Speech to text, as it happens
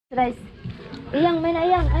Rice. Iyang, may na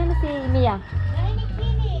iyang. Ano si Mia?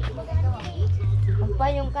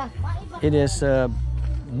 Magpayong ka. It has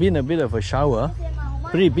been a bit of a shower,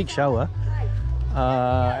 pretty big shower.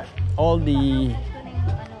 All the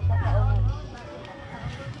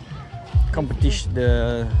competition,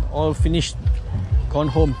 all finished,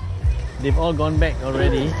 gone home. They've all gone back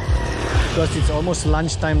already because it's almost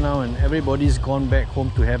lunchtime now and everybody's gone back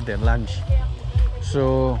home to have their lunch.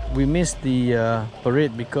 So we missed the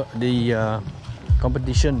parade because the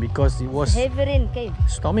competition because it was heavy rain came.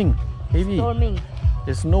 Storming.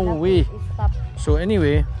 There's no way. So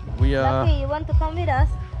anyway, we are. Lucky, you want to come with us?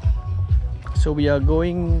 So we are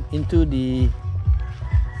going into the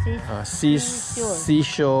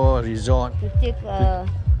seashore resort to take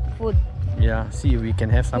food. Yeah, see if we can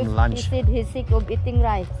have some lunch. He said he's sick of eating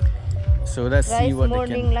rice. So let's see what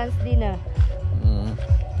morning, lunch, dinner.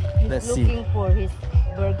 Let's looking for his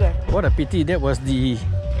burger. What a pity! That was the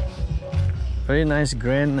very nice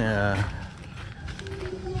grand.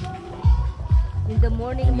 In the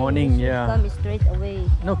morning, yeah. Come straight away.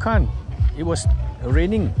 No, can't. It was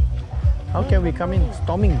raining. How can we come in?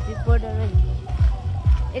 Storming. Before the rain.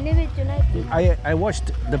 Anyway, tonight. I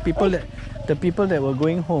watched the people that were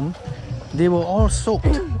going home. They were all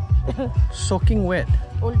soaked, soaking wet.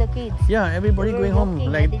 All the kids. Yeah, everybody going home.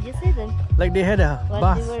 Like, did you see them? Like they had a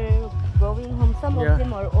bath. They were going home. Some of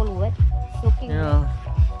them are all wet, soaking wet.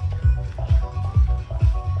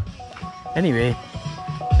 Anyway,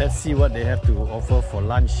 let's see what they have to offer for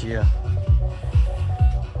lunch here.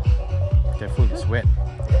 Careful, it's wet.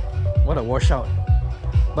 What a washout.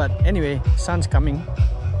 But anyway, sun's coming.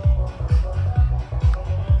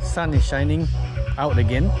 Sun is shining out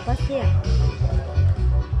again. What's here?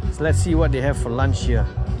 So let's see what they have for lunch here.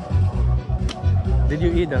 Did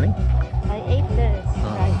you eat, darling? I ate the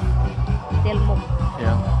rice. Telmok.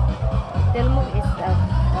 Yeah. Telmok is a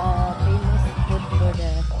famous food for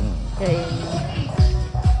the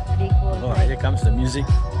big one. Oh, here comes the music.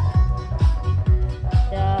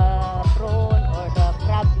 The prawn or the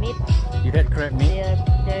crab meat. You had crab meat?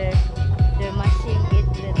 They're mashing it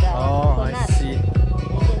with the coconut. I see. And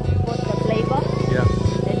then put the flavor. Yeah.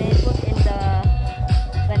 And then put in the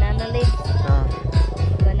banana leaves.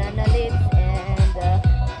 Banana leaves and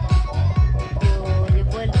you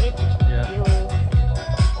boil it. Yeah. You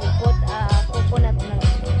put coconut milk.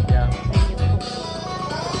 Yeah. When you cook.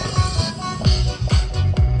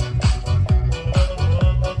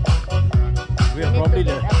 We are probably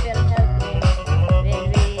the. When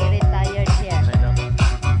we retired here. I know.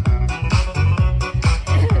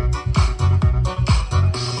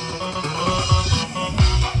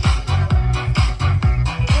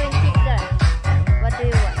 What do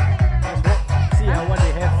you want? See what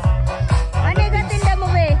they have. Ano yung tinda mo,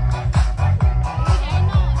 be?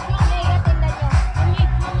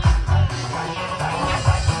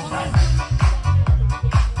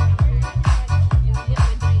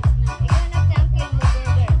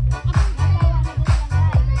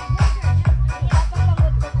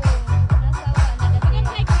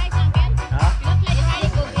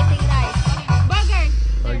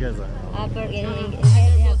 Burgers. Burger. They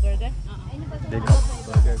have burger? They got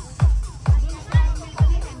burgers.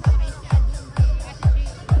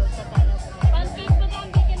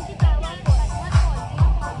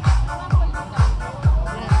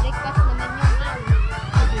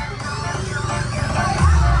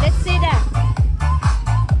 Let's see that.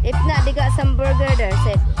 If not, they got some burger there,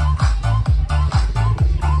 said.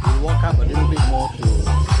 We'll walk up a little bit more to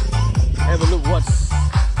have a look what's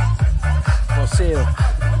for sale.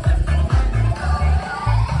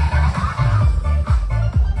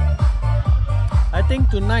 I think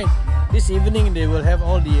tonight, this evening, they will have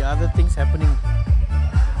all the other things happening.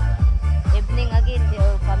 Evening again, they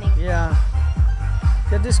are coming. Yeah.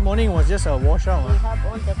 This morning was just a washout. We have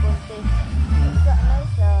all the content. It's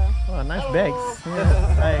got nice. Nice bags.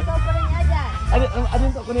 Yeah. Hi.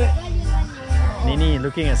 Nini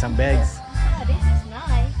looking at some bags. This is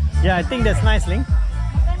nice. Yeah, I think that's nice, Ling.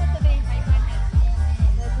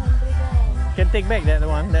 Can take back that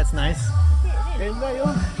one. That's nice.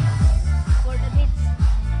 For the beach.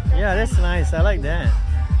 Yeah, that's nice. I like that.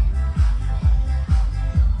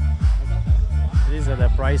 These are the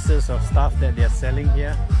prices of stuff that they are selling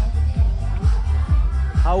here.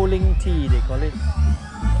 Howling tea, they call it.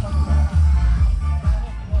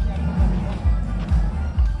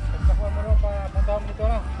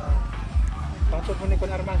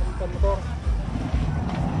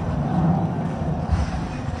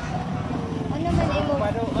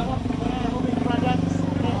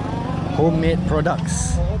 Homemade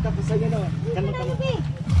products.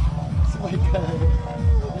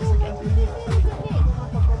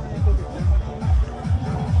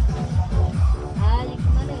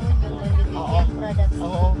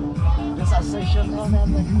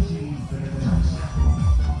 Salamat.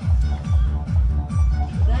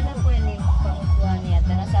 Gana po yun yung pangutuan niya.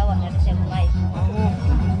 Tanasawa na siya kumay.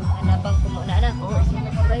 Anabang kumuna na.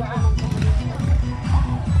 Kumay po ng kumuna.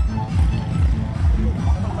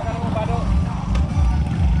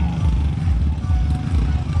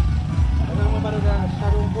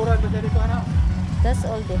 That's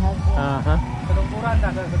all they have.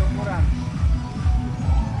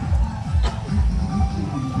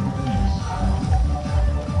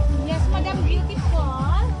 Yes, Madam,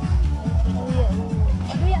 beautiful.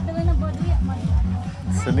 Duya, dala na ba? Duya,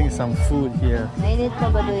 Selling some food here. Mainit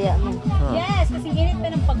pa ba duya mo? Yes, kasi init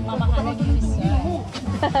pa ng pagmamahal ng user.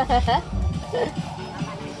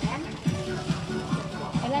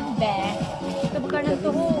 Alam ba? Ito ba ng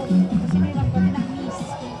tuho? Kasi may lang ng miss.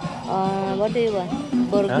 What do you want?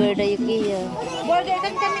 Burger da yuki ya. Burger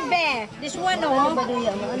kan kami, be. This one, Ano oh. ba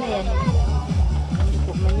duya mo? Ano yan? Hindi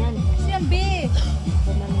ko man yan. Siyan, be.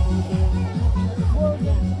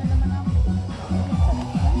 Burger.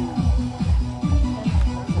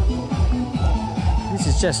 This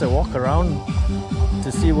is just a walk around to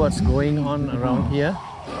see what's going on around here.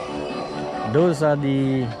 Those are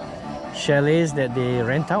the chalets that they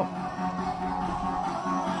rent out.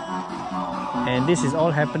 And this is all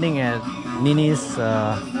happening at Nini's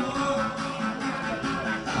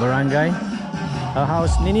barangay. Her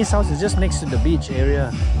house, Nini's house is just next to the beach area.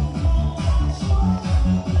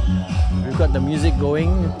 We've got the music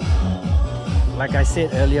going. Like I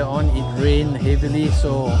said earlier on, it rained heavily,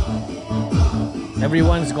 so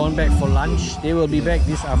everyone's gone back for lunch. They will be back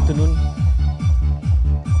this afternoon.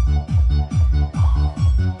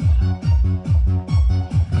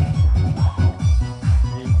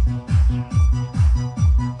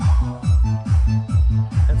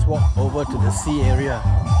 Let's walk over to the sea area.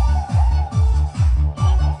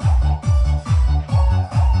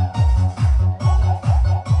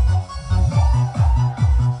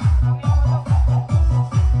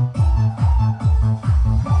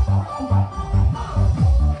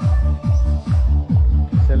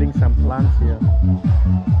 Selling some plants here.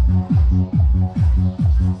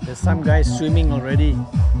 There's some guys swimming already.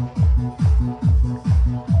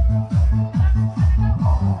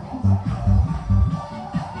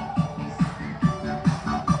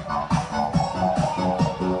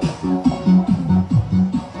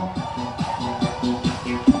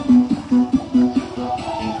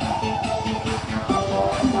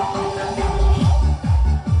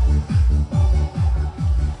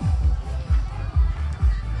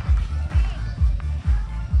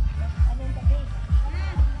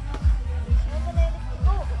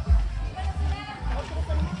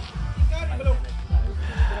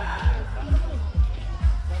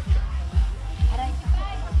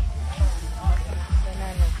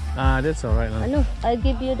 That's alright. Ano? I'll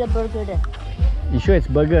give you the burger then. You sure it's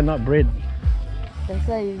burger, not bread? That's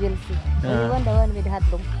why we will see. You want the one with hot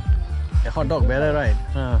dog? A hot dog better, right?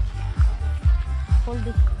 Hold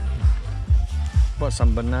this. Bought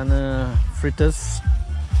some banana fritters.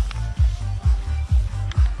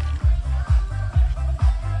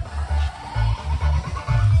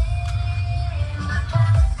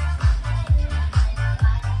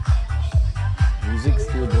 Music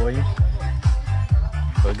still going.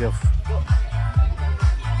 Burger.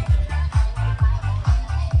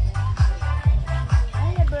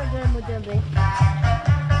 Ano burger mo dyan, be?